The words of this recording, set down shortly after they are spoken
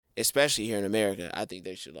especially here in America, I think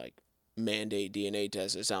they should like mandate DNA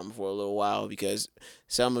tests or something for a little while, because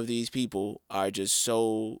some of these people are just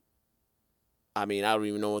so, I mean, I don't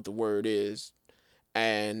even know what the word is.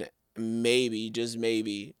 And maybe, just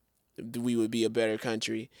maybe, we would be a better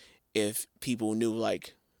country if people knew,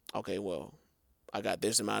 like, okay, well, I got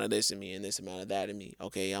this amount of this in me and this amount of that in me.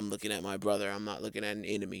 Okay, I'm looking at my brother. I'm not looking at an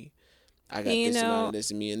enemy. I got You this amount of know,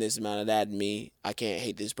 this in me and this amount of that in me. I can't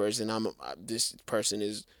hate this person. This person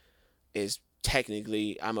is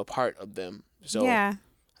technically, I'm a part of them. So yeah.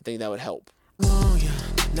 I think that would help. Oh yeah,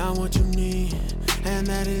 not what you need, and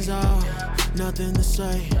that is all. Nothing to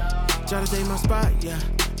say. Try to take my spot, yeah.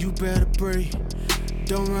 You better breathe.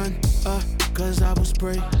 Don't run, cause I will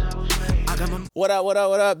spray. I got my. What up, what up,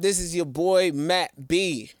 what up? This is your boy, Matt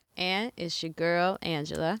B. And it's your girl,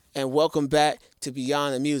 Angela. And welcome back to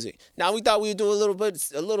Beyond the Music. Now, we thought we'd do a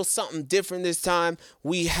little something different this time.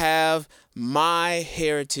 We have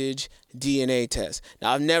MyHeritage DNA test.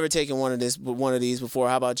 Now, I've never taken one of these before.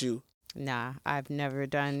 How about you? Nah, I've never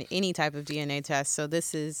done any type of DNA test, so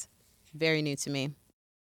this is very new to me.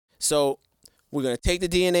 So, we're going to take the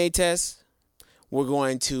DNA test. We're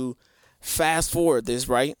going to fast forward this,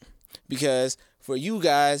 right? Because for you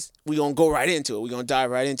guys, we're going to go right into it. We're going to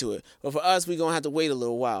dive right into it. But for us, we're going to have to wait a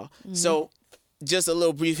little while. Mm-hmm. So, just a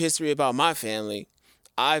little brief history about my family.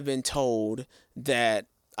 I've been told that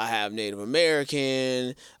I have Native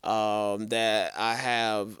American, that I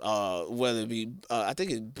have, whether it be, I think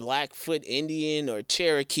it's Blackfoot Indian or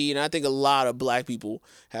Cherokee, and I think a lot of black people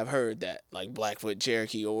have heard that, like Blackfoot,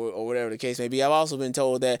 Cherokee, or whatever the case may be. I've also been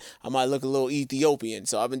told that I might look a little Ethiopian,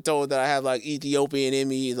 so I've been told that I have like Ethiopian in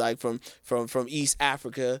me, like from East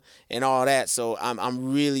Africa and all that. So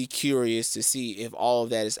I'm really curious to see if all of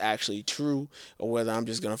that is actually true, or whether I'm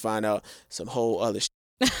just gonna find out some whole other shit.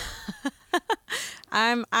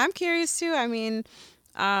 I'm curious too. I mean,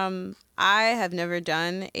 I have never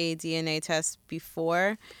done a DNA test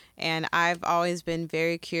before, and I've always been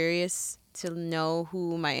very curious to know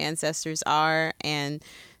who my ancestors are and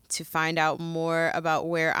to find out more about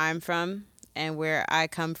where I'm from and where I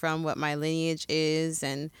come from, what my lineage is,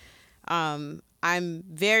 and I'm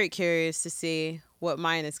very curious to see what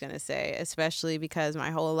mine is going to say, especially because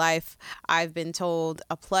my whole life I've been told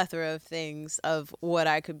a plethora of things of what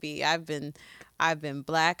I could be. I've been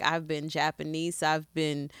black, I've been Japanese, I've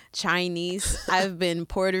been Chinese, I've been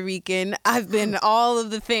Puerto Rican, I've been all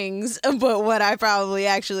of the things but what I probably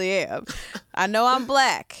actually am. I know I'm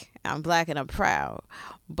black and I'm proud,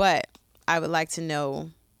 but I would like to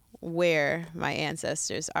know where my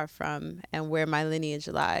ancestors are from and where my lineage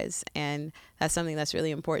lies, and that's something that's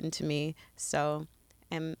really important to me. So,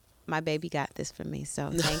 and my baby got this for me,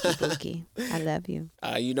 so thank you, Bookie. I love you.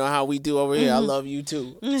 You know how we do over here. I love you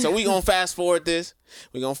too. So we gonna fast forward this.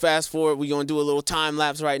 We're gonna fast forward. We're gonna do a little time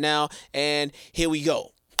lapse right now, and here we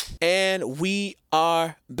go. And we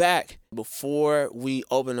are back. Before we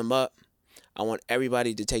open them up, I want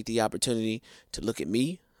everybody to take the opportunity to look at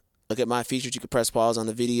me. Look at my features. You can press pause on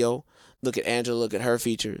the video. Look at Angela. Look at her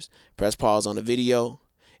features. Press pause on the video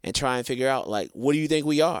and try and figure out, like, what do you think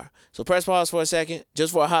we are? So press pause for a second,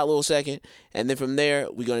 just for a hot little second. And then from there,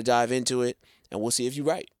 we're going to dive into it and we'll see if you're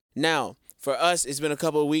right. Now, for us, it's been a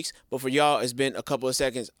couple of weeks, but for y'all, it's been a couple of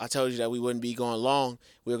seconds. I told you that we wouldn't be going long.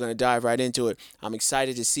 We were going to dive right into it. I'm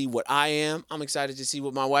excited to see what I am. I'm excited to see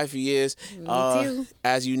what my wifey is. Me too.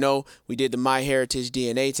 As you know, we did the MyHeritage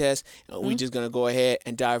DNA test. We're just going to go ahead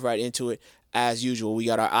and dive right into it as usual. We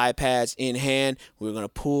got our iPads in hand. We're going to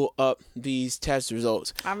pull up these test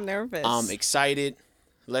results. I'm nervous. I'm excited.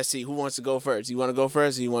 Let's see. Who wants to go first? You want to go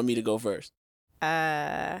first or you want me to go first?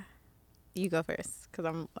 You go first because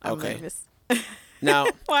I'm okay. Nervous. Now,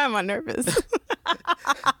 why am I nervous?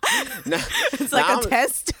 It's like a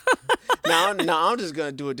test. now I'm just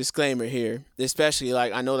gonna do a disclaimer here, especially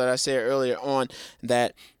like I know that I said earlier on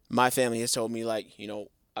that my family has told me, like, you know,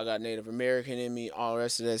 I got Native American in me, all the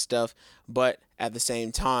rest of that stuff. But at the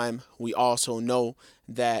same time, we also know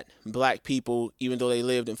that black people, even though they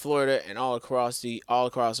lived in Florida and all across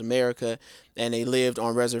America, and they lived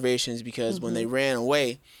on reservations because when they ran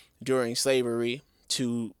away during slavery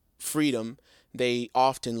to freedom, they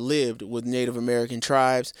often lived with Native American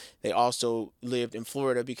tribes. They also lived in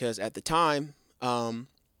Florida because at the time, Florida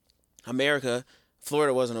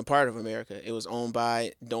wasn't a part of America. It was owned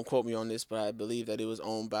by, don't quote me on this, but I believe that it was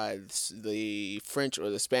owned by the French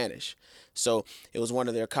or the Spanish. So it was one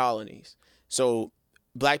of their colonies. So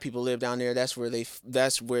black people lived down there. That's where they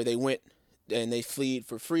went and they fled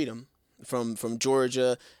for freedom from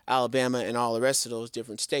Georgia, Alabama, and all the rest of those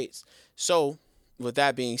different states. So with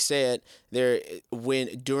that being said,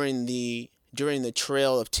 during the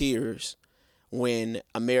Trail of Tears, when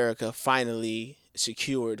America finally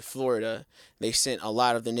secured Florida, they sent a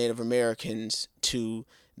lot of the Native Americans to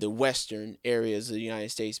the western areas of the United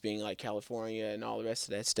States, being like California and all the rest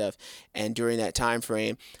of that stuff. And during that time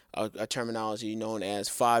frame, a terminology known as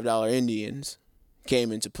 $5 Indians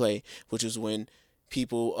came into play, which was when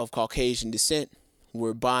people of Caucasian descent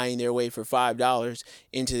were buying their way for $5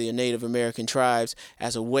 into the Native American tribes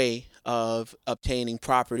as a way of obtaining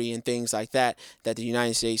property and things like that the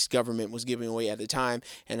United States government was giving away at the time.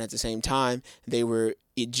 And at the same time, they were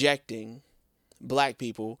ejecting black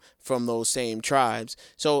people from those same tribes.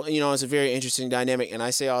 So, it's a very interesting dynamic. And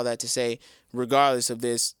I say all that to say, regardless of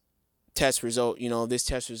this test result, this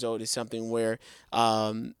test result is something where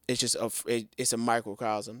it's just it's a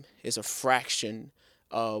microcosm. It's a fraction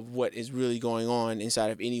of what is really going on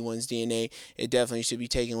inside of anyone's DNA. It definitely should be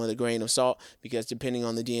taken with a grain of salt, because depending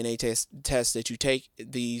on the DNA test that you take,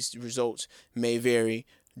 these results may vary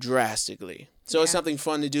drastically. So It's something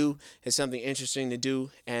fun to do. It's something interesting to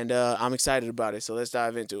do, and I'm excited about it. So let's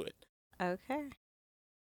dive into it. Okay.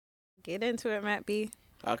 Get into it, Matt B.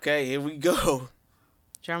 Okay, here we go.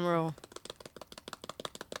 Drum roll.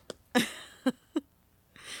 I'm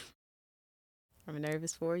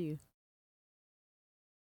nervous for you.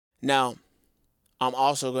 Now, I'm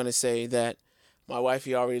also going to say that my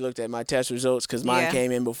wifey already looked at my test results, because mine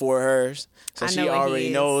came in before hers. So she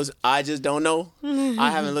already knows. I just don't know.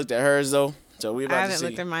 I haven't looked at hers, though. So we're about to see. I haven't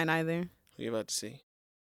looked at mine either. We're about to see.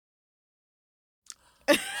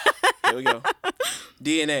 Here we go.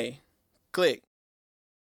 DNA. Click.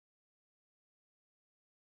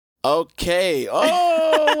 Okay.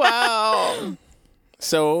 Oh, wow.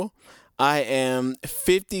 So I am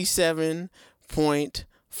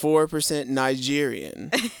 57.4%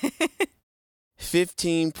 Nigerian,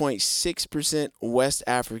 15.6% West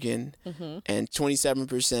African, and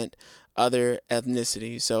 27% other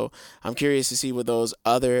ethnicities. So I'm curious to see what those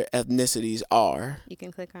other ethnicities are. You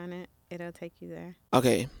can click on it. It'll take you there.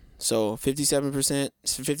 Okay. So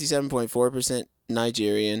 57.4%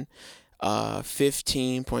 Nigerian,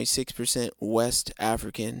 15.6% West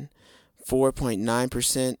African,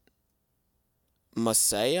 4.9%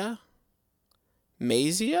 Mazia?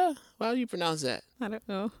 How do you pronounce that? I don't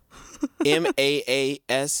know.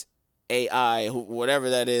 Maasai,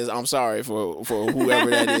 whatever that is. I'm sorry for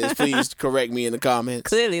whoever that is. Please correct me in the comments.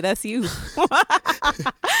 Clearly, that's you.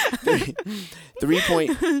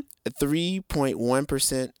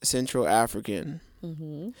 3.1% Central African,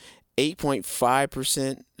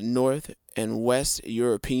 8.5% North and West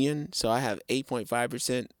European. So I have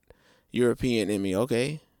 8.5% European in me.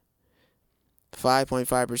 Okay.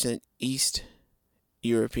 5.5% East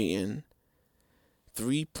European,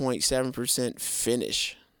 3.7%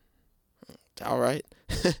 Finnish. All right.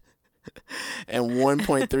 And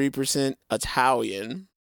 1.3% Italian.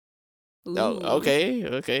 Ooh. Oh, okay.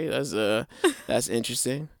 That's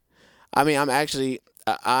interesting. I mean, I'm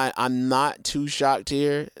not too shocked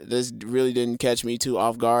here. This really didn't catch me too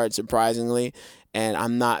off guard, surprisingly, and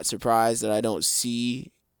I'm not surprised that I don't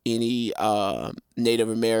see any Native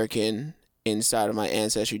American inside of my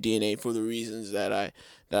Ancestry DNA for the reasons that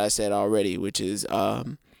I said already, which is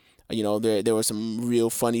there were some real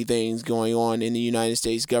funny things going on in the United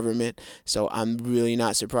States government. So I'm really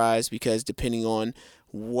not surprised, because depending on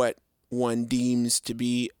what one deems to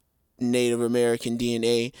be Native American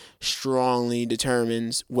DNA strongly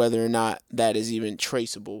determines whether or not that is even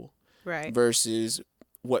traceable, right? Versus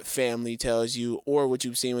what family tells you or what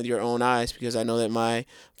you've seen with your own eyes. Because I know that my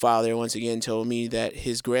father once again told me that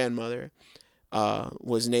his grandmother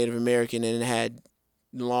was Native American and had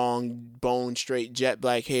long, bone straight, jet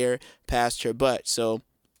black hair past her butt. So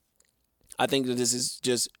I think that this is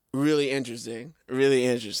just really interesting. Really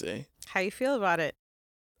interesting. How you feel about it?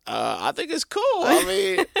 I think it's cool.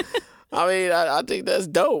 I think that's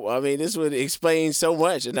dope. I mean, this would explain so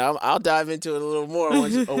much, and I'll dive into it a little more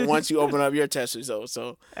once you open up your test results.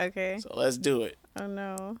 So okay. So let's do it. Oh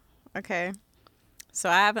no. Okay. So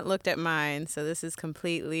I haven't looked at mine, so this is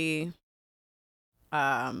completely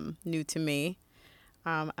new to me.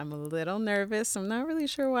 I'm a little nervous. I'm not really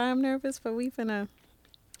sure why I'm nervous, but we're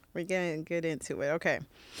getting good into it. Okay. I'm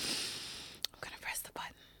gonna press the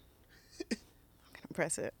button. I'm gonna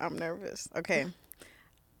press it. I'm nervous. Okay. Let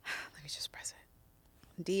me just press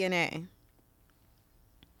it. DNA.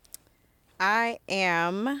 I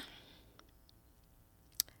am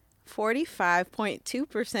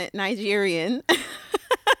 45.2% Nigerian.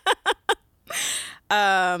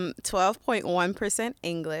 12.1%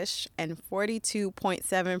 English, and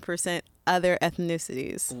 42.7% other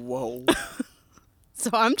ethnicities. Whoa. So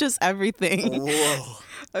I'm just everything. Whoa.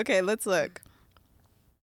 Okay, let's look.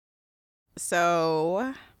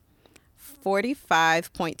 So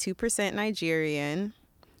 45.2% Nigerian,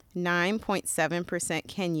 9.7%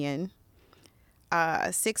 Kenyan,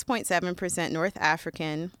 6.7% North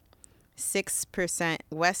African, 6%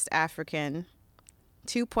 West African,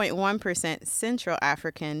 2.1% Central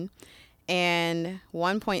African, and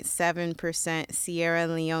 1.7% Sierra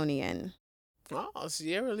Leonean. Oh,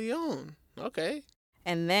 Sierra Leone. Okay.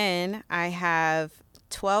 And then I have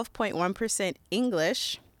 12.1%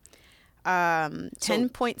 English,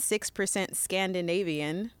 10.6%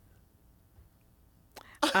 Scandinavian,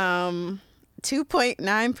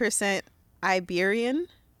 2.9% Iberian.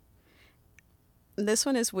 This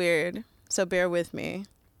one is weird, so bear with me.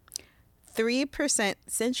 3%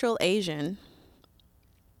 Central Asian.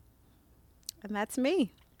 And that's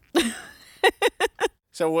me.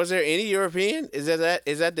 So was there any European? Is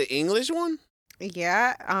that the English one?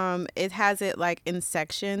 Yeah, it has it like in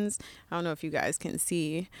sections. I don't know if you guys can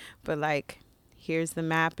see, but like here's the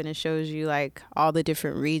map and it shows you like all the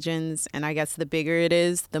different regions, and I guess the bigger it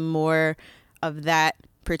is, the more of that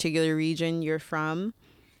particular region you're from.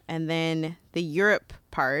 And then the Europe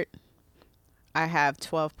part, I have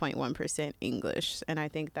 12.1% English, and I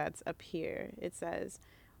think that's up here. It says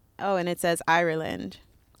Ireland,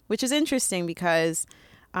 which is interesting because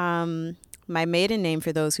my maiden name,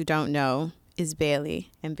 for those who don't know, is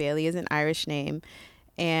Bailey, and Bailey is an Irish name.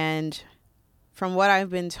 And from what I've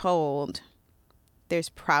been told, there's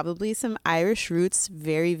probably some Irish roots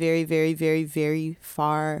very, very, very, very, very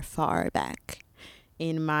far, far back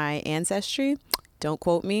in my ancestry. Don't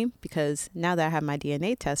quote me, because now that I have my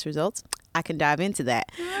DNA test results, I can dive into that.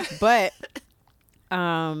 But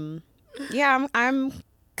yeah, I'm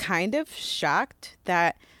kind of shocked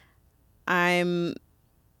that I'm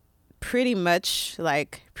pretty much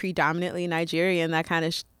like predominantly Nigerian. That kind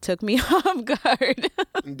of took me off guard.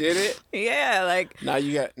 Did it? Yeah, like Now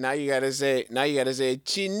you gotta say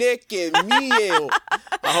Chineke mio.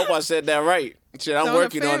 I hope I said that right. Shit, I'm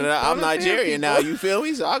working on it. I'm Nigerian now. You feel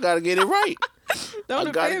me? So I gotta get it right. I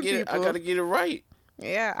gotta get it right.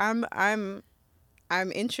 Yeah, I'm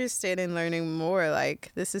interested in learning more.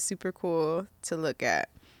 Like, this is super cool to look at.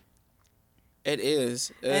 It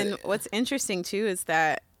is. And what's interesting too is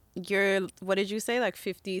that you're, what did you say, like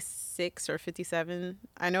 56 or 57?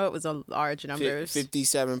 I know it was a large number.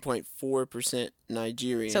 57.4%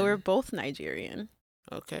 Nigerian. So we're both Nigerian.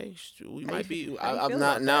 Okay, we might be. I'm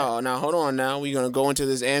not now. Now hold on. Now we're gonna go into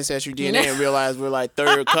this Ancestry DNA and realize we're like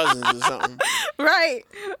third cousins or something. Right.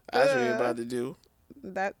 That's what you're about to do.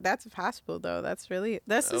 That's possible though. This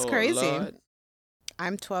is crazy. Lord.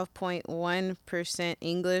 I'm 12.1%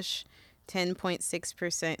 English,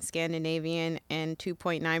 10.6% Scandinavian, and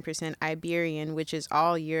 2.9% Iberian, which is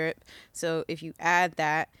all Europe. So if you add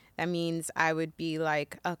that, that means I would be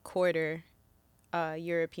like a quarter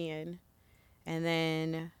European. And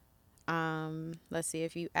then let's see,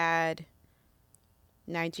 if you add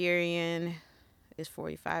Nigerian is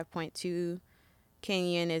 45.2,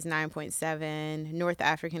 Kenyan is 9.7, North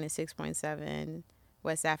African is 6.7,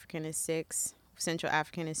 West African is 6, Central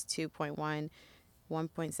African is 2.1,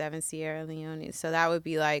 1.7 Sierra Leone. So that would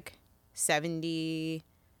be like 71%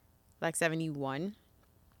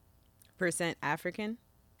 African.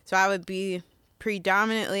 So I would be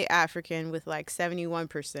predominantly African with like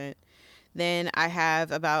 71%. Then I have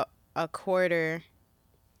about a quarter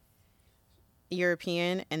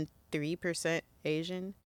European and 3%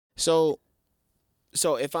 Asian. So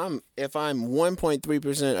if I'm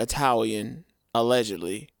 1.3% Italian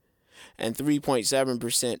allegedly, and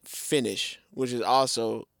 3.7% Finnish, which is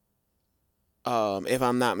also, if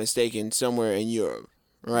I'm not mistaken, somewhere in Europe,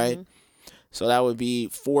 right? Mm-hmm. So that would be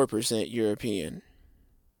 4% European.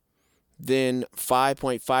 Then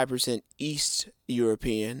 5.5% East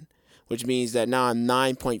European, which means that now I'm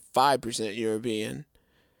 9.5% European.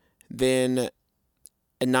 Then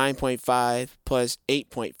a 9.5 plus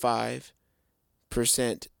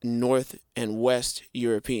 8.5% North and West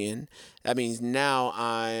European. That means now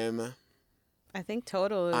I think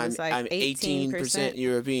total it was like 18%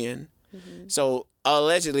 European. Mm-hmm. So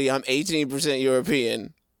allegedly I'm 18%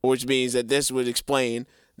 European, which means that this would explain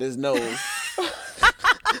this nose.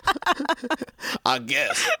 I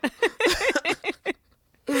guess.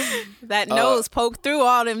 That nose poked through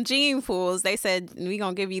all them gene pools. They said, we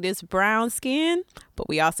gonna give you this brown skin, but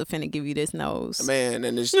we also finna give you this nose. Man,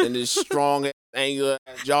 and this strong angular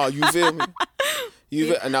jaw. You feel me?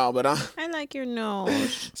 No, but I like your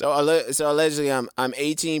nose. So allegedly I'm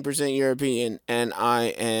 18% European and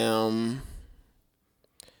I am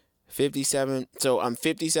 57. So I'm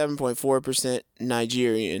 57.4%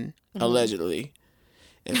 Nigerian, allegedly.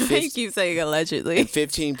 and You keep saying allegedly. and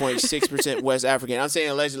 15.6% West African. I'm saying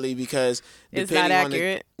allegedly because It's not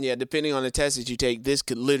accurate. depending on the test that you take, this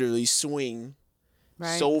could literally swing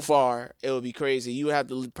so far. It would be crazy. You would have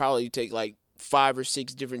to probably take like 5 or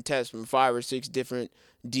 6 different tests from 5 or 6 different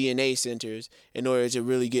DNA centers in order to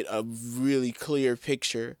really get a really clear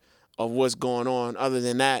picture of what's going on. Other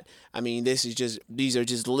than that, I mean, these are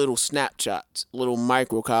just little snapshots, little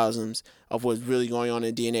microcosms of what's really going on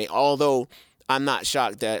in DNA. Although I'm not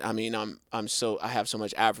shocked that, I mean, I have so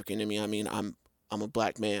much African in me. I mean, I'm a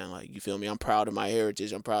black man, like, you feel me? I'm proud of my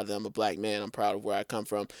heritage. I'm proud that I'm a black man. I'm proud of where I come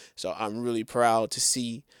from. So I'm really proud to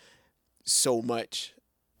see so much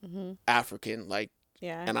African, like,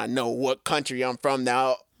 and I know what country I'm from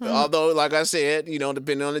now. Although, like I said, you know,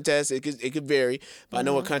 depending on the test, it could vary. But I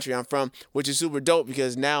know what country I'm from, which is super dope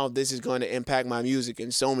because now this is going to impact my music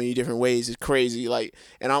in so many different ways. It's crazy, like,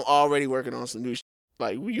 and I'm already working on some new shit.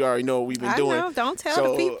 Like, we already know what we've been doing. I know, don't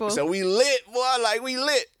tell the people. So we lit, boy, like we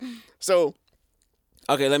lit. So,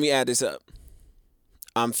 okay, let me add this up.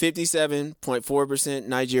 I'm 57.4%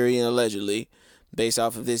 Nigerian allegedly, based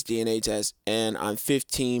off of this DNA test, and I'm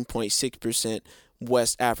 15.6%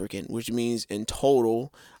 West African, which means in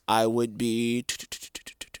total I would be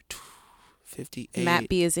 58. Matt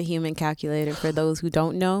B is a human calculator for those who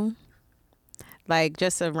don't know. Like,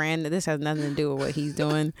 just a random, this has nothing to do with what he's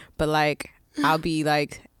doing, but like, I'll be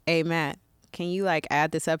like, hey Matt, can you like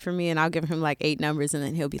add this up for me? And I'll give him like 8 numbers, and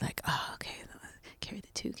then he'll be like, oh, okay, carry the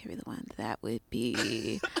 2, carry the 1. That would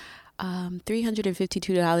be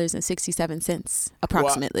 $352.67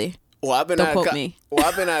 approximately. Well, I've been out of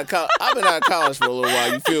college for a little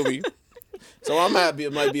while. You feel me? So I'm happy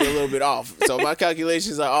it might be a little bit off. So my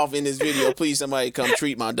calculations are off in this video. Please, somebody come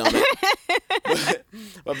treat my dumb ass.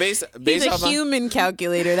 But based He's off a human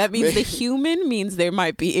calculator. That means the human means there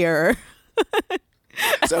might be error.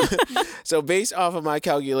 So based off of my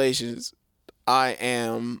calculations, I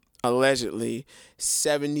am allegedly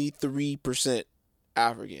 73%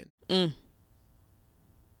 African.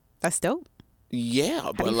 That's dope. Yeah,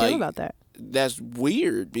 How but do you like, feel about that? That's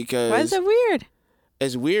weird because. Why is it weird?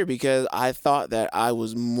 It's weird because I thought that I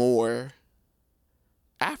was more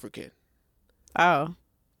African. Oh.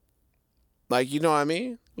 Like, you know what I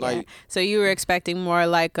mean? Yeah. Like, so you were expecting more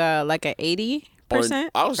like a 80%?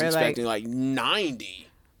 I was expecting like 90.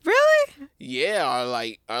 Really? Yeah, or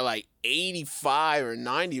like 85 or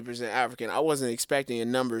 90% African. I wasn't expecting a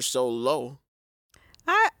number so low.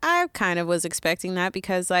 I kind of was expecting that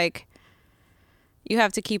because like you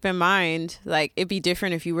have to keep in mind, like, it'd be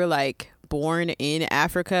different if you were like born in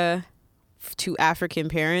Africa to African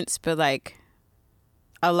parents, but like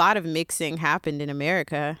a lot of mixing happened in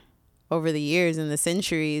America over the years and the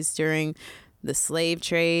centuries during the slave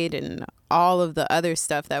trade and all of the other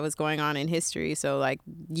stuff that was going on in history. So like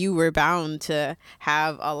you were bound to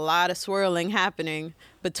have a lot of swirling happening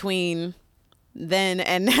between then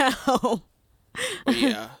and now.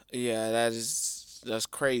 Yeah, that's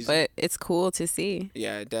crazy. But it's cool to see.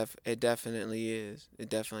 Yeah, it definitely is. It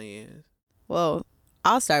definitely is. Well,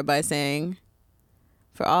 I'll start by saying,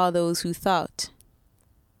 for all those who thought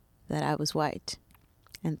that I was white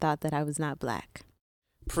and thought that I was not black.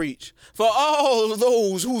 Preach. For all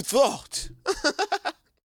those who thought.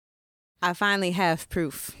 I finally have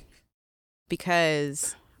proof.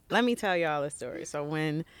 Because let me tell y'all a story. So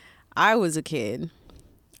when I was a kid,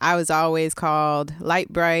 I was always called Light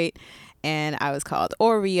Bright, and I was called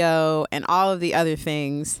Oreo and all of the other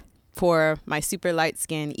things for my super light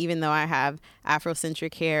skin, even though I have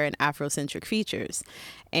Afrocentric hair and Afrocentric features.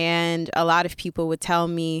 And a lot of people would tell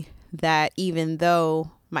me that even though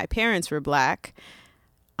my parents were black,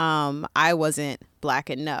 I wasn't black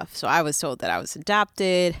enough. So I was told that I was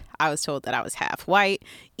adopted. I was told that I was half white,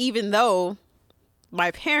 even though my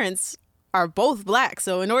parents are both black.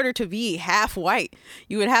 So in order to be half white,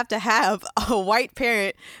 you would have to have a white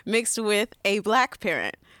parent mixed with a black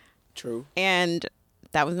parent. True. And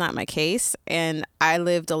that was not my case. And I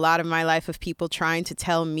lived a lot of my life of people trying to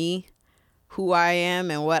tell me who I am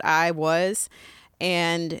and what I was.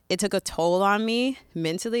 And it took a toll on me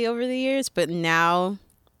mentally over the years. But now,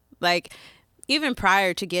 like, even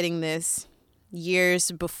prior to getting this, years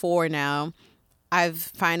before now, I've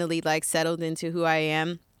finally like settled into who I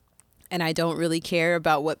am. And I don't really care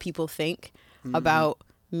about what people think about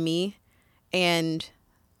me. And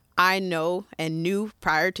I know and knew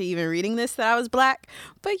prior to even reading this that I was black.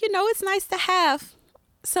 But, you know, it's nice to have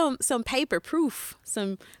some paper proof,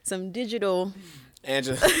 some digital.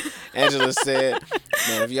 Angela said,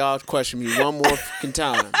 man, if y'all question me one more fucking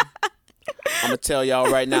time, I'm going to tell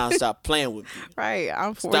y'all right now, stop playing with me. Right.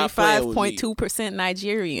 I'm 45.2%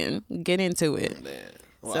 Nigerian. Get into it. Man.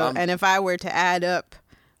 Well, and if I were to add up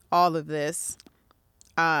all of this,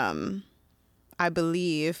 I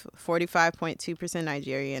believe 45.2%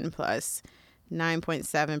 Nigerian plus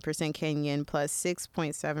 9.7% Kenyan plus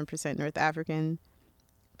 6.7% North African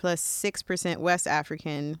plus 6% West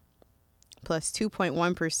African plus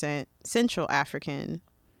 2.1% Central African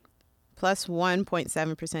plus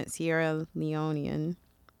 1.7% Sierra Leonean.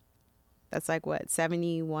 That's like what,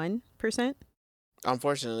 71%?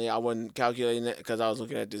 Unfortunately, I wasn't calculating that because I was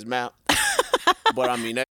looking at this map. But I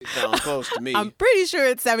mean, that sounds close to me. I'm pretty sure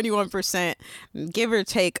it's 71%, give or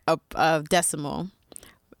take a decimal.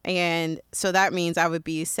 And so that means I would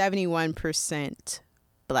be 71%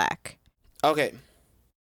 Black. Okay.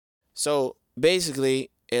 So basically,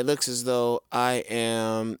 it looks as though I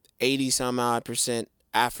am 80 some odd percent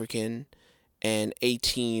African and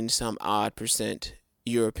 18 some odd percent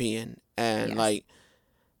European. And Yes. like,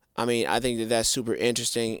 I mean, I think that that's super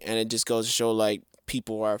interesting. And it just goes to show like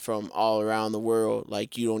people are from all around the world.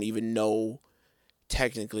 Like, you don't even know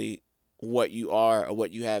technically what you are or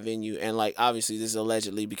what you have in you. And like, obviously this is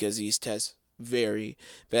allegedly because these tests vary,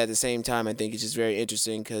 but at the same time, I think it's just very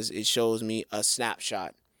interesting because it shows me a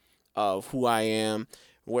snapshot of who I am,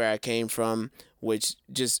 where I came from, which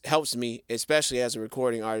just helps me, especially as a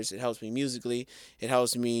recording artist. It helps me musically, it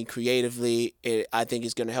helps me creatively. I think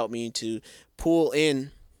it's going to help me to pull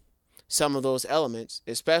in some of those elements,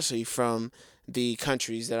 especially from the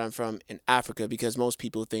countries that I'm from in Africa, because most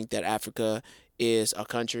people think that Africa is a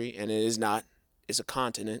country, and it is not. It's a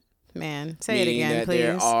continent. Man, say it Meaning again, that please.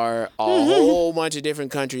 there are a whole bunch of different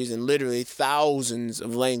countries and literally thousands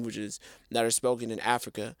of languages that are spoken in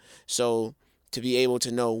Africa. So to be able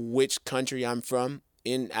to know which country I'm from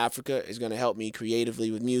in Africa is going to help me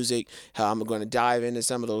creatively with music, how I'm going to dive into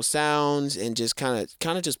some of those sounds and just kind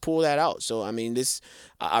of just pull that out. So, I mean,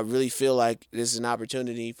 I really feel like this is an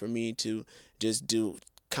opportunity for me to just do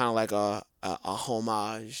kind of like a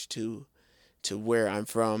homage to where I'm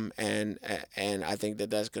from, and I think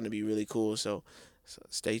that that's going to be really cool. So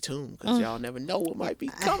stay tuned, because y'all never know what might be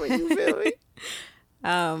coming. You feel me?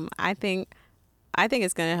 I think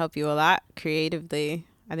it's going to help you a lot creatively.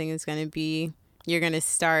 I think it's going to be, you're going to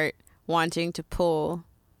start wanting to pull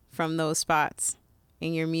from those spots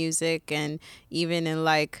in your music and even in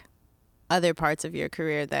like other parts of your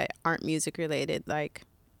career that aren't music related. Like,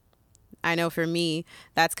 I know for me,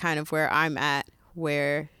 that's kind of where I'm at,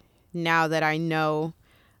 where now that I know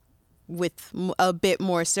with a bit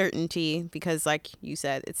more certainty, because like you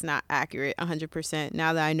said, it's not accurate 100%.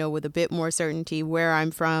 Now that I know with a bit more certainty where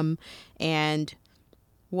I'm from and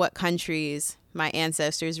what countries my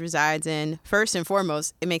ancestors resides in, first and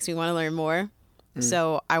foremost, it makes me want to learn more.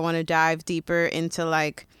 So I want to dive deeper into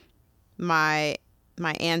like my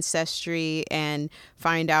ancestry and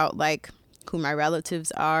find out like who my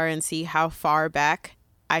relatives are and see how far back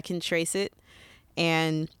I can trace it.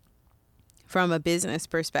 And from a business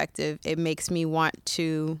perspective, it makes me want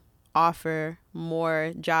to offer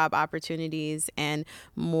more job opportunities and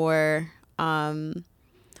more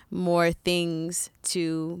things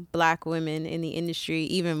to Black women in the industry,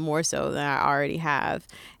 even more so than I already have.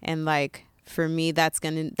 And like, for me, that's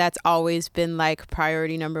always been like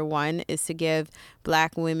priority number one, is to give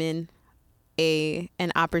Black women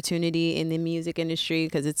an opportunity in the music industry,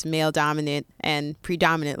 because it's male dominant and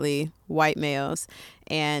predominantly white males.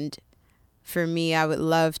 And for me, I would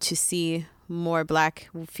love to see more Black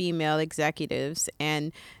female executives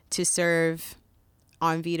and to serve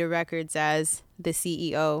on Vita Records as the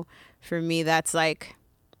CEO. For me, that's like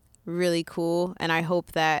really cool. And I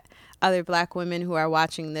hope that other Black women who are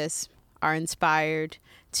watching this are inspired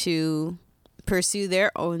to pursue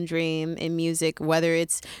their own dream in music, whether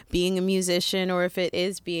it's being a musician or if it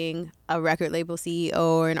is being a record label CEO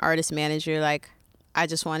or an artist manager. Like, I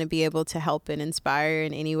just want to be able to help and inspire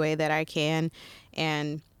in any way that I can.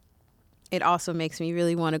 And it also makes me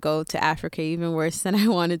really want to go to Africa even worse than I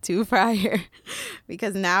wanted to prior,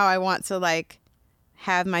 because now I want to like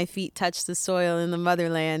have my feet touch the soil in the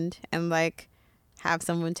motherland and like have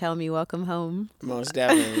someone tell me welcome home. Most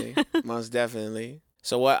definitely. Most definitely.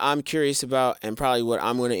 So what I'm curious about, and probably what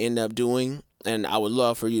I'm going to end up doing, and I would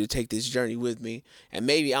love for you to take this journey with me, and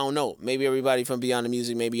maybe, I don't know, maybe everybody from Beyond the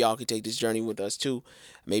Music, maybe y'all could take this journey with us too.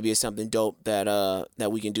 Maybe it's something dope that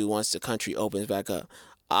we can do once the country opens back up.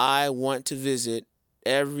 I want to visit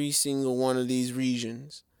every single one of these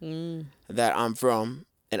regions that I'm from,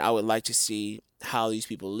 and I would like to see how these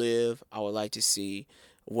people live. I would like to see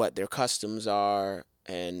what their customs are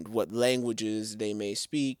and what languages they may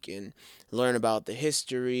speak, and learn about the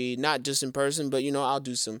history, not just in person, but, I'll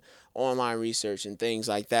do some online research and things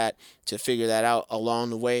like that to figure that out along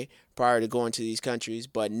the way prior to going to these countries.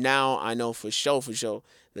 But now I know for sure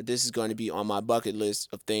that this is going to be on my bucket list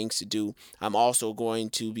of things to do. I'm also going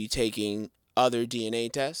to be taking other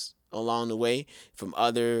DNA tests along the way from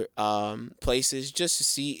other places just to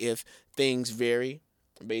see if things vary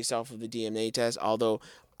based off of the DNA test. Although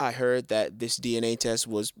I heard that this DNA test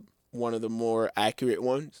was one of the more accurate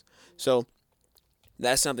ones. So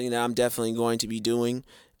that's something that I'm definitely going to be doing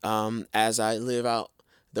as I live out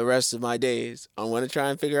the rest of my days. I want to try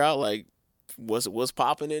and figure out like what's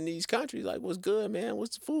popping in these countries. Like, what's good, man?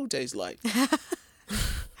 What's the food taste like?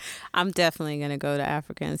 I'm definitely going to go to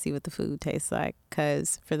Africa and see what the food tastes like.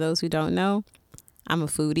 Because for those who don't know, I'm a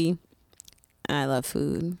foodie and I love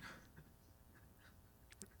food.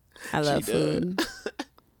 I love food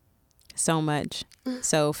so much.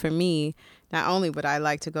 So for me, not only would I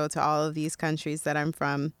like to go to all of these countries that I'm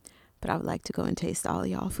from, but I would like to go and taste all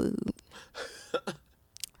y'all food.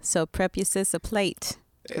 So prep your sis a plate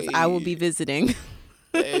because I will be visiting.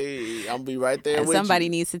 Hey, I'll be right there and with somebody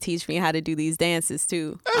you. needs to teach me how to do these dances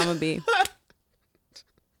too. I'm going to be.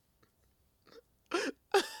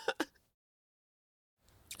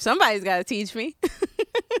 Somebody's got to teach me.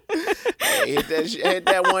 Hey, hit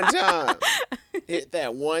that one time. Hit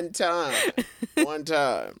that one time. One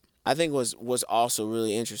time. I think what's also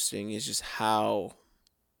really interesting is just how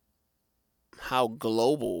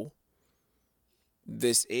global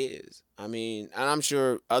this is. I mean, and I'm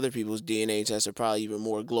sure other people's DNA tests are probably even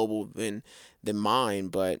more global than mine,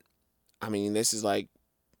 but I mean, this is like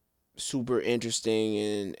super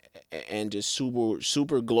interesting and just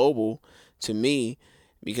super global to me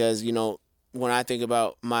because, you know, when I thought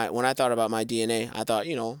about my DNA, I thought,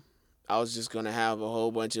 you know, I was just going to have a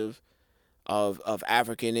whole bunch of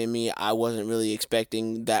African in me. I wasn't really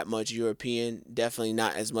expecting that much European, definitely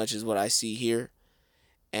not as much as what I see here.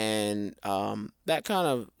 And that kind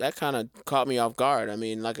of caught me off guard. I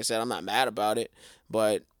mean, like I said, I'm not mad about it,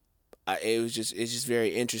 but it's just very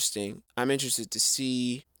interesting. I'm interested to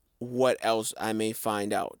see what else I may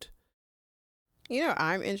find out. You know,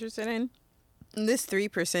 I'm interested in this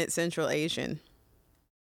 3% Central Asian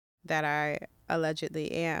that I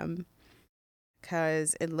allegedly am,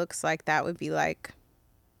 because it looks like that would be like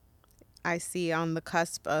I see on the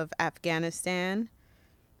cusp of Afghanistan.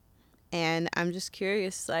 And I'm just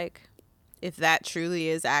curious, like, if that truly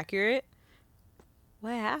is accurate,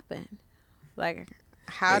 what happened? Like,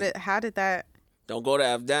 how did that? Don't go to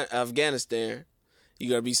Afghanistan. You're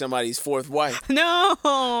going to be somebody's fourth wife.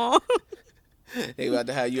 No. They about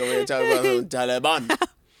to have you over here talking about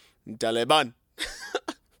Taliban.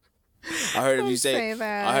 I heard if you say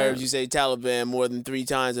Taliban more than 3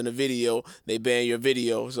 times in a video, they ban your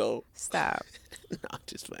video. So stop. No, I'm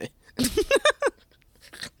just playing.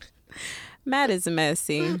 Matt is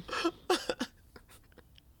messy.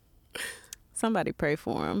 Somebody pray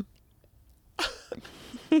for him.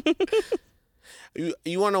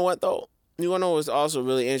 You want to know what, though? You want to know what's also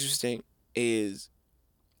really interesting is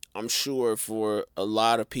I'm sure for a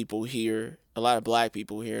lot of people here, a lot of black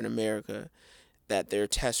people here in America, that their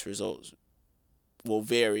test results will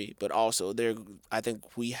vary, but also I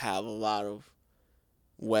think we have a lot of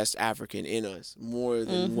West African in us, more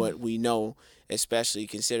than what we know, especially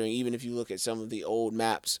considering even if you look at some of the old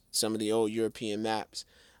maps, some of the old European maps,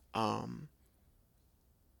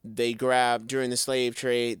 they grabbed during the slave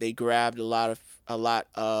trade, they grabbed a lot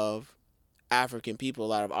of African people, a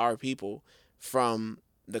lot of our people from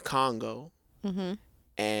the Congo. Mm-hmm.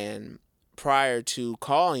 And prior to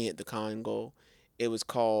calling it the Congo, it was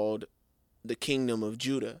called the Kingdom of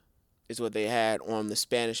Judah. Is what they had on the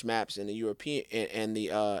Spanish maps and the European and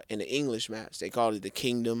the English maps. They called it the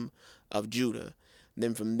Kingdom of Judah. And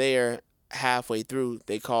then from there, halfway through,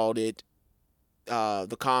 they called it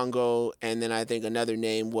the Congo, and then I think another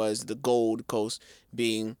name was the Gold Coast,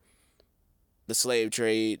 being the slave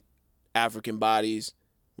trade, African bodies.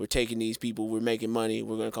 We're taking these people, we're making money,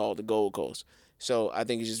 we're going to call it the Gold Coast. So I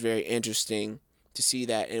think it's just very interesting to see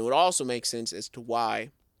that. And it would also make sense as to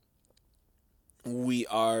why we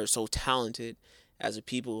are so talented as a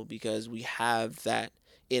people, because we have that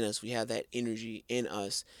in us. We have that energy in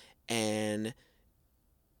us, and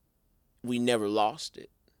we never lost it.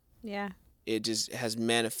 Yeah. It just has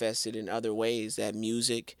manifested in other ways, that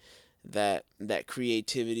music, that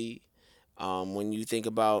creativity. When you think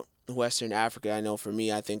about Western Africa, I know for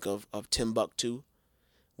me, I think of Timbuktu,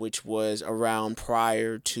 which was around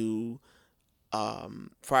prior to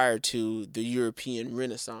the European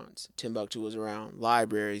Renaissance. Timbuktu was around.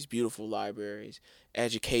 Libraries, beautiful libraries,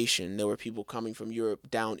 education. There were people coming from Europe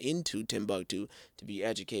down into Timbuktu to be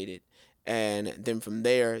educated. And then from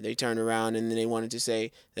there, they turned around and then they wanted to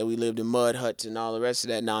say that we lived in mud huts and all the rest of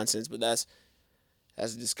that nonsense. But that's a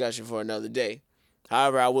discussion for another day.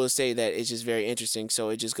 However, I will say that it's just very interesting. So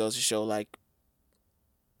it just goes to show, like,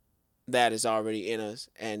 that is already in us.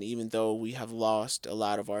 And even though we have lost a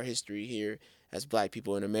lot of our history here as Black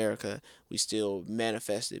people in America, we still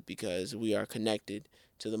manifest it because we are connected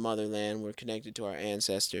to the motherland. We're connected to our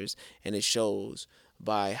ancestors, and it shows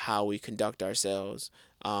by how we conduct ourselves,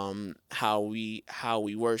 how we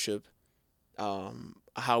worship,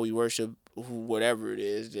 whatever it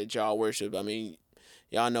is that y'all worship. I mean,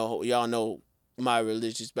 y'all know my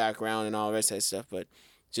religious background and all the rest of that stuff, but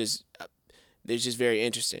just it's just very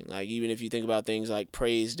interesting. Like, even if you think about things like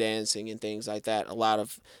praise dancing and things like that, a lot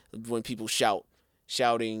of when people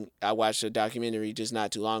shouting, I watched a documentary just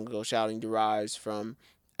not too long ago, shouting derives from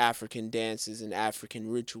African dances and African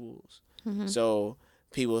rituals. Mm-hmm. So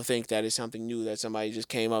people think that it's something new that somebody just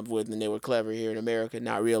came up with and they were clever here in America,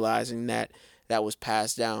 not realizing that that was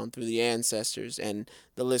passed down through the ancestors, and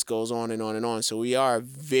the list goes on and on and on. So we are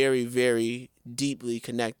very, very deeply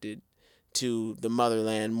connected to the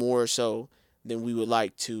motherland, more so than we would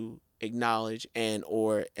like to acknowledge and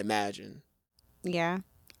or imagine. Yeah,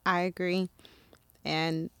 I agree.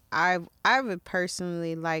 And I would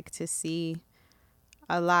personally like to see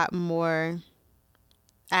a lot more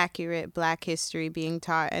accurate Black history being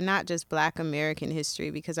taught, and not just Black American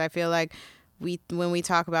history, because I feel like when we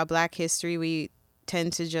talk about Black history, we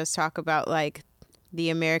tend to just talk about like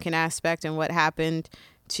the American aspect and what happened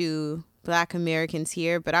to Black Americans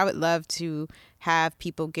here. But I would love to have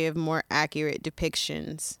people give more accurate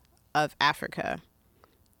depictions of Africa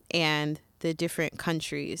and the different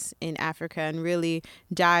countries in Africa, and really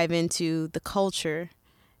dive into the culture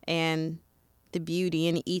and the beauty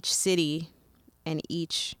in each city and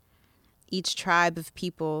each tribe of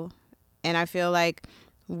people. And I feel like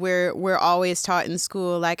we're always taught in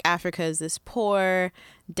school like Africa is this poor,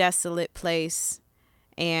 desolate place,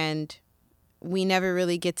 and we never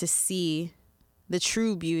really get to see the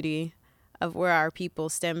true beauty of where our people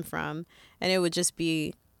stem from. And it would just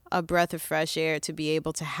be a breath of fresh air to be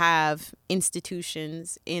able to have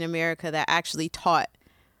institutions in America that actually taught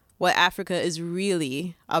what Africa is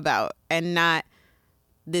really about, and not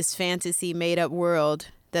this fantasy made up world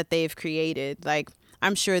that they've created. Like,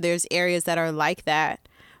 I'm sure there's areas that are like that,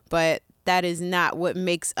 but that is not what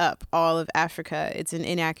makes up all of Africa. It's an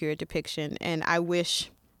inaccurate depiction. And I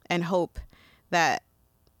wish and hope that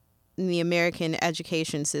the American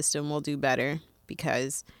education system will do better,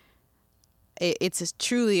 because it's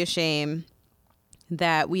truly a shame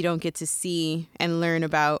that we don't get to see and learn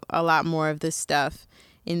about a lot more of this stuff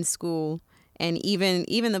in school. And even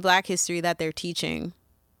the Black history that they're teaching,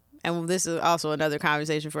 and this is also another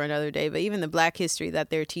conversation for another day, but even the Black history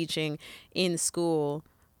that they're teaching in school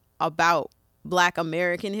about Black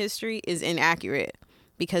American history is inaccurate,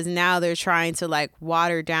 because now they're trying to like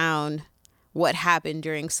water down what happened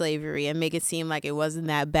during slavery and make it seem like it wasn't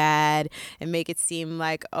that bad, and make it seem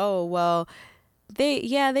like, oh, well,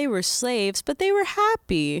 they were slaves, but they were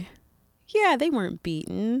happy. Yeah, they weren't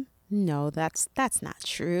beaten. No, that's not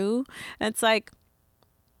true. And it's like,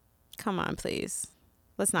 come on, please.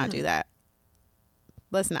 Let's not do that.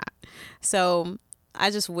 Let's not. So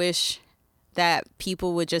I just wish that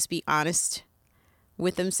people would just be honest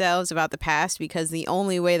with themselves about the past, because the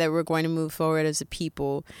only way that we're going to move forward as a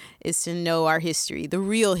people is to know our history, the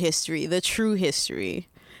real history, the true history,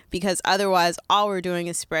 because otherwise all we're doing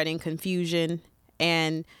is spreading confusion,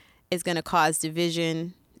 and it's going to cause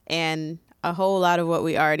division and a whole lot of what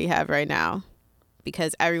we already have right now,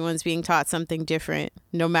 because everyone's being taught something different,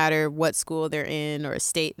 no matter what school they're in or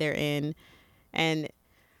state they're in. And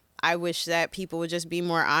I wish that people would just be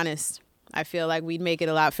more honest. I feel like we'd make it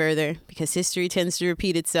a lot further, because history tends to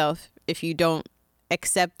repeat itself if you don't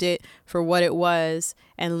accept it for what it was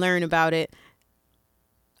and learn about it.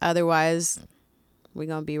 Otherwise, we're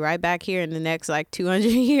going to be right back here in the next like 200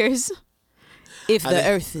 years. If the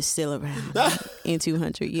earth is still around in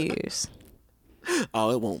 200 years.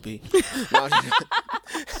 Oh, it won't be.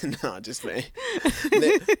 No, just man.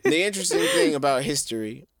 The interesting thing about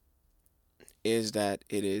history is that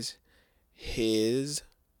it is his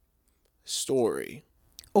story.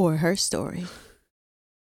 Or her story.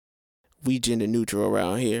 We gender neutral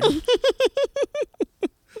around here.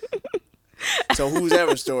 So whose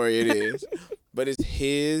ever story it is. But it's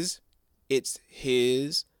his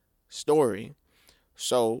story.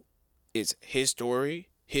 So it's his story,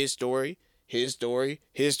 his story, his story,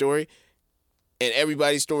 his story, and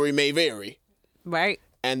everybody's story may vary. Right.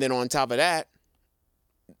 And then on top of that,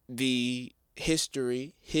 the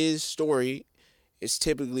history, his story, is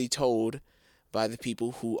typically told by the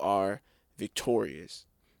people who are victorious.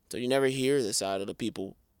 So you never hear the side of the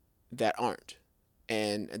people that aren't.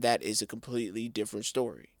 And that is a completely different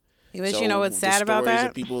story. But you know what's sad about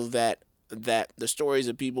that? The stories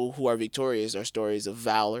of people who are victorious are stories of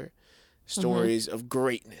valor, stories of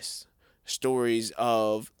greatness, stories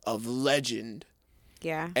of legend.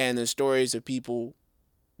 Yeah. And the stories of people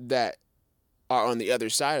that are on the other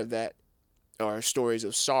side of that are stories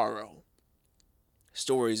of sorrow,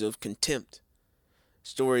 stories of contempt,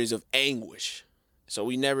 stories of anguish. So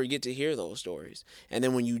we never get to hear those stories. And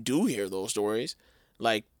then when you do hear those stories,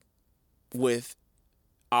 like with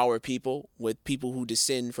our people, with people who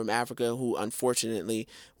descend from Africa who unfortunately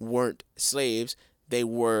weren't slaves, they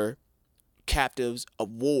were captives of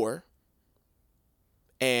war.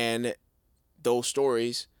 And those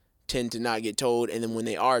stories tend to not get told. And then when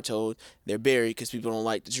they are told, they're buried because people don't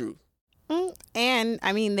like the truth. And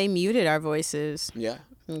I mean, they muted our voices. Yeah.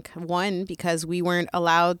 One, because we weren't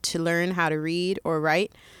allowed to learn how to read or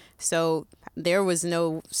write. So there was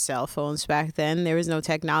no cell phones back then. There was no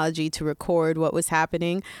technology to record what was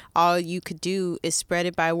happening. All you could do is spread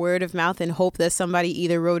it by word of mouth and hope that somebody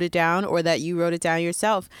either wrote it down or that you wrote it down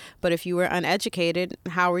yourself. But if you were uneducated,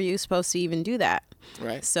 how were you supposed to even do that?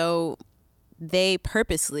 Right. So they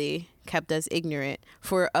purposely kept us ignorant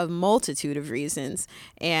for a multitude of reasons.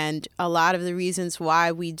 And a lot of the reasons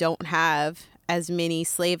why we don't have as many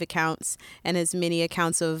slave accounts and as many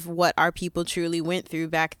accounts of what our people truly went through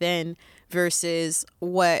back then versus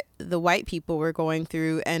what the white people were going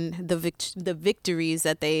through and the victories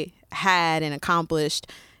that they had and accomplished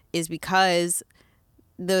is because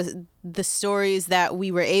the stories that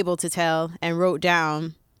we were able to tell and wrote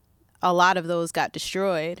down, a lot of those got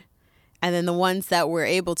destroyed. And then the ones that we're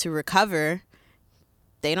able to recover,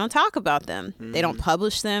 they don't talk about them. They don't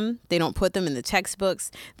publish them. They don't put them in the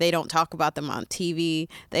textbooks. They don't talk about them on TV.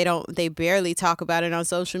 They barely talk about it on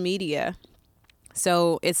social media.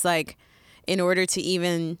 So it's like, in order to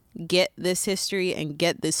even get this history and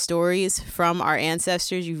get the stories from our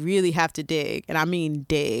ancestors, you really have to dig. And I mean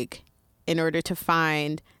dig in order to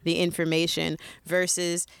find the information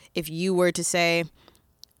versus if you were to say,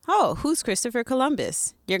 oh, who's Christopher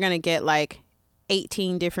Columbus? You're going to get like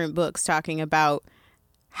 18 different books talking about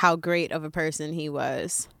how great of a person he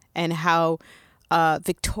was and how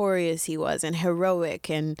victorious he was and heroic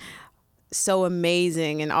and so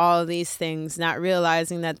amazing and all of these things, not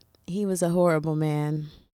realizing that he was a horrible man.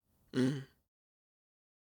 I'm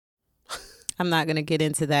not going to get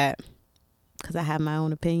into that because I have my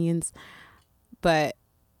own opinions. But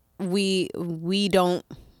we don't,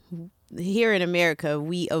 here in America,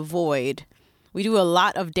 we do a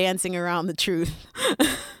lot of dancing around the truth,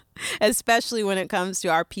 especially when it comes to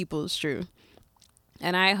our people's truth.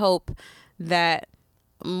 And I hope that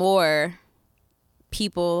more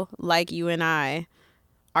people like you and I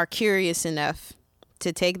are curious enough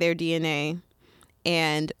to take their DNA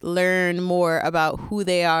and learn more about who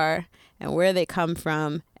they are and where they come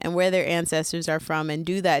from and where their ancestors are from, and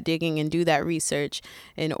do that digging and do that research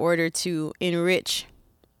in order to enrich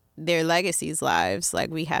their legacies' lives. Like,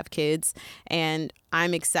 we have kids, and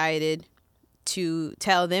I'm excited to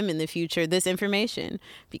tell them in the future this information,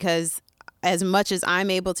 because as much as I'm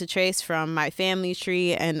able to trace from my family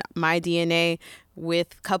tree and my DNA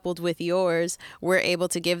coupled with yours, we're able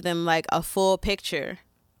to give them like a full picture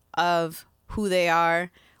of who they are,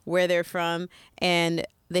 where they're from, and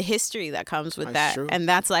the history that comes with that. True. And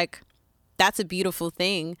that's a beautiful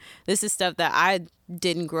thing. This is stuff that I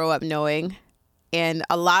didn't grow up knowing. And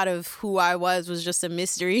a lot of who I was just a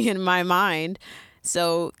mystery in my mind.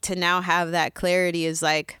 So to now have that clarity is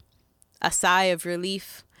like a sigh of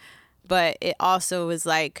relief, but it also is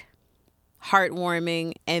like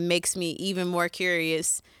heartwarming and makes me even more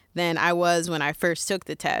curious than I was when I first took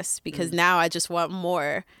the test, because now I just want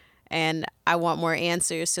more, and I want more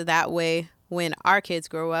answers. So that way, when our kids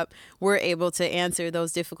grow up, we're able to answer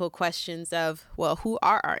those difficult questions of, well, who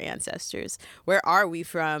are our ancestors? Where are we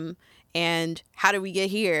from? And how did we get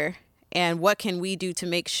here? And what can we do to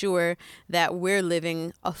make sure that we're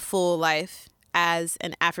living a full life as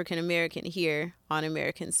an African American here on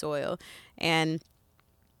American soil? And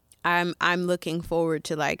I'm looking forward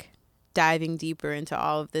to like diving deeper into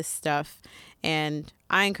all of this stuff. And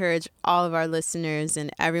I encourage all of our listeners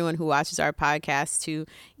and everyone who watches our podcast to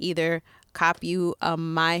either cop you a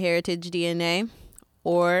MyHeritage DNA,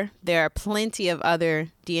 or there are plenty of other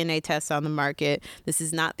DNA tests on the market. This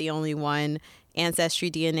is not the only one. Ancestry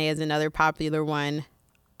DNA is another popular one.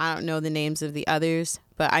 I don't know the names of the others,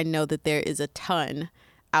 but I know that there is a ton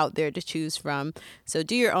out there to choose from. So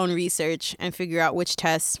do your own research and figure out which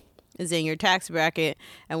test is in your tax bracket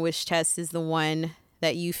and which test is the one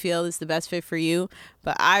that you feel is the best fit for you.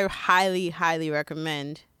 But I highly, highly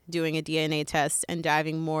recommend doing a DNA test and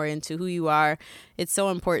diving more into who you are. It's so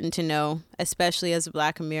important to know, especially as a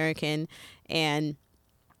Black American. And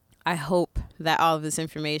I hope that all of this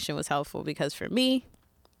information was helpful, because for me,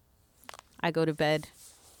 I go to bed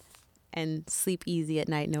and sleep easy at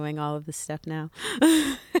night knowing all of this stuff now.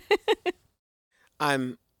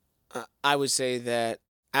 I would say that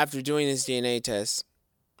after doing this DNA test,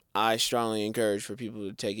 I strongly encourage for people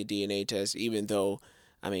to take a DNA test, even though,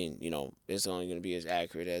 I mean, you know, it's only going to be as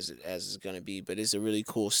accurate as it's going to be, but it's a really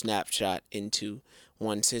cool snapshot into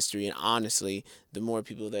one's history. And honestly, the more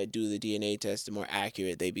people that do the DNA test, the more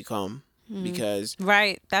accurate they become. Because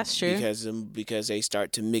right, that's true. Because they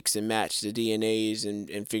start to mix and match the DNAs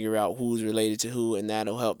and figure out who's related to who, and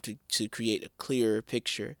that'll help to create a clearer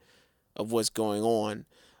picture of what's going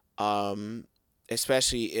on.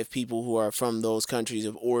 Especially if people who are from those countries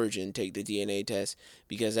of origin take the DNA test,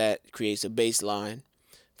 because that creates a baseline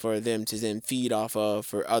for them to then feed off of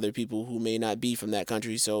for other people who may not be from that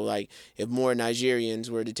country. So, like, if more Nigerians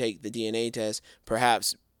were to take the DNA test,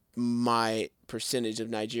 perhaps my percentage of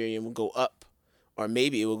Nigerian will go up, or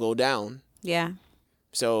maybe it will go down. Yeah.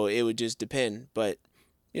 So it would just depend. But,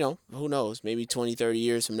 you know, who knows? Maybe 20, 30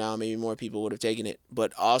 years from now, maybe more people would have taken it.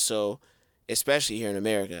 But also, especially here in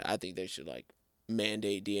America, I think they should, like,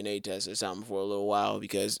 mandate DNA tests or something for a little while,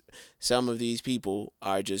 because some of these people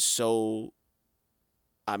are just so,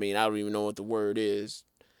 I mean, I don't even know what the word is.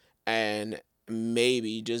 And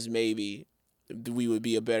maybe, just maybe, we would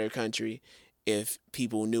be a better country if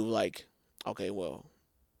people knew, like, okay, well,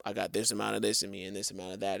 I got this amount of this in me and this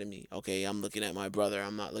amount of that in me. Okay, I'm looking at my brother.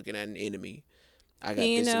 I'm not looking at an enemy. I got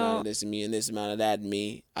this amount of this in me and this amount of that in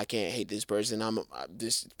me. I can't hate this person.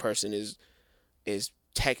 This person is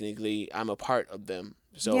technically, I'm a part of them.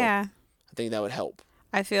 So yeah. I think that would help.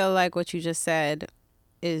 I feel like what you just said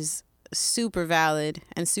is super valid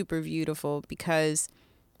and super beautiful, because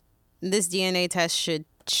this DNA test should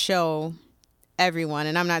show everyone,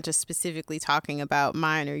 and I'm not just specifically talking about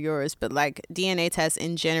mine or yours, but like DNA tests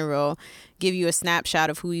in general give you a snapshot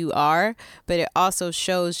of who you are, but it also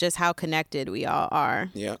shows just how connected we all are.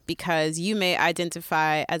 Yeah. Because you may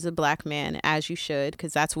identify as a Black man, as you should,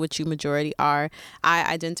 because that's what you majority are.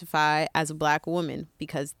 I identify as a Black woman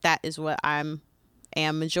because that is what am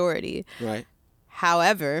majority. Right.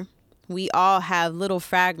 However, we all have little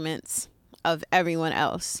fragments of everyone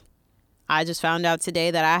else. I just found out today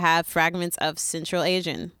that I have fragments of Central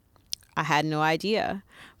Asian. I had no idea.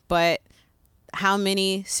 But how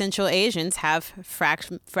many Central Asians have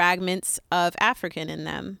fragments of African in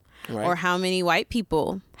them? Right. Or how many white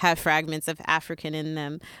people have fragments of African in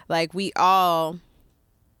them? Like, we all,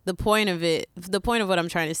 the point of what I'm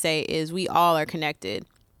trying to say is we all are connected.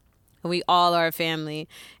 We all are a family.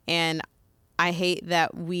 And I hate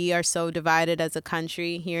that we are so divided as a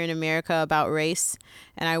country here in America about race.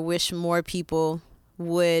 And I wish more people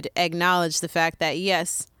would acknowledge the fact that,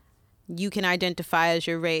 yes, you can identify as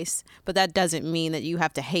your race, but that doesn't mean that you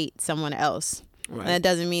have to hate someone else. Right. And that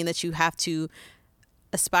doesn't mean that you have to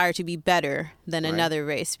aspire to be better than another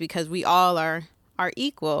race, because we all are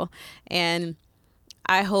equal. And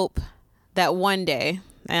I hope that one day,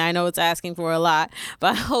 and I know it's asking for a lot,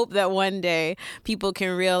 but I hope that one day people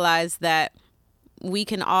can realize that we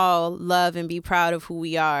can all love and be proud of who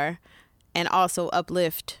we are, and also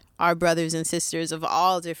uplift our brothers and sisters of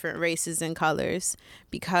all different races and colors,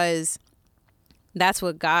 because that's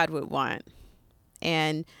what God would want.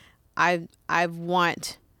 And I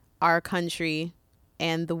want our country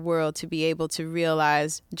and the world to be able to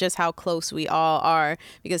realize just how close we all are,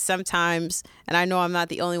 because sometimes, and I know I'm not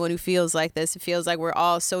the only one who feels like this, it feels like we're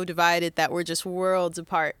all so divided that we're just worlds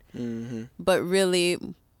apart. Mm-hmm. But really,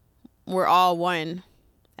 we're all one,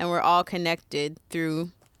 and we're all connected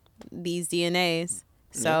through these DNAs.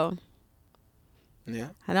 So, yeah.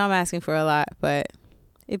 I know I'm asking for a lot, but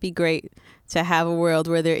it'd be great to have a world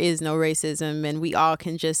where there is no racism, and we all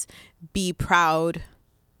can just be proud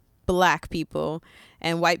Black people,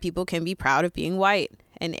 and white people can be proud of being white,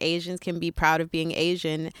 and Asians can be proud of being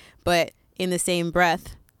Asian, but in the same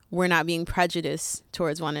breath, we're not being prejudiced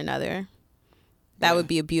towards one another. That would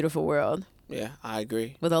be a beautiful world. Yeah, I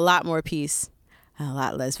agree. With a lot more peace and a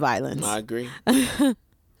lot less violence. I agree.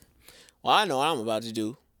 Well, I know what I'm about to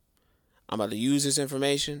do. I'm about to use this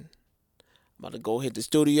information. I'm about to go hit the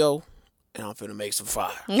studio, and I'm finna make some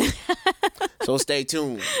fire. So stay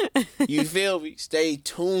tuned. You feel me? Stay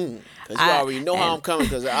tuned. Because you already know how I'm coming,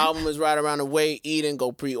 because the album is right around the way. Eden,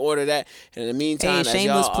 go pre-order that. And in the meantime,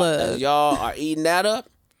 as y'all are eating that up,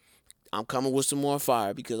 I'm coming with some more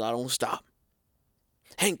fire, because I don't stop.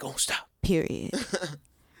 Ain't gonna stop. Period.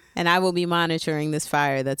 And I will be monitoring this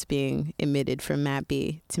fire that's being emitted from Matt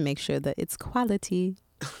B to make sure that it's quality.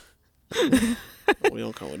 We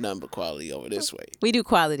don't come with nothing but quality over this way. We do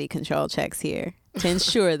quality control checks here to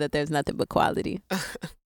ensure that there's nothing but quality.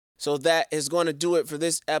 So that is going to do it for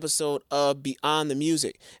this episode of Beyond the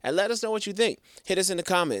Music. And let us know what you think. Hit us in the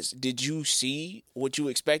comments. Did you see what you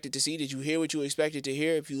expected to see? Did you hear what you expected to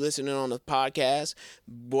hear? If you listening on the podcast,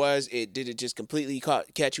 did it just completely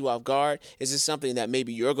catch you off guard? Is this something that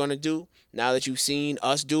maybe you're going to do now that you've seen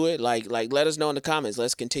us do it? Like let us know in the comments.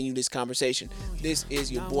 Let's continue this conversation. This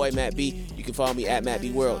is your boy Matt B. You can follow me at Matt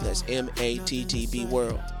B World. That's MATTB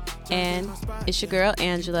World. And it's your girl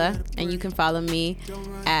Angela, and you can follow me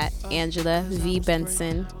at Angela V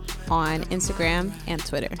Benson on Instagram and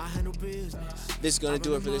Twitter. This is going to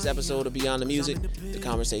do it for this episode of Beyond the Music. The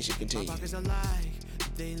conversation continues.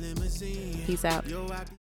 Peace out.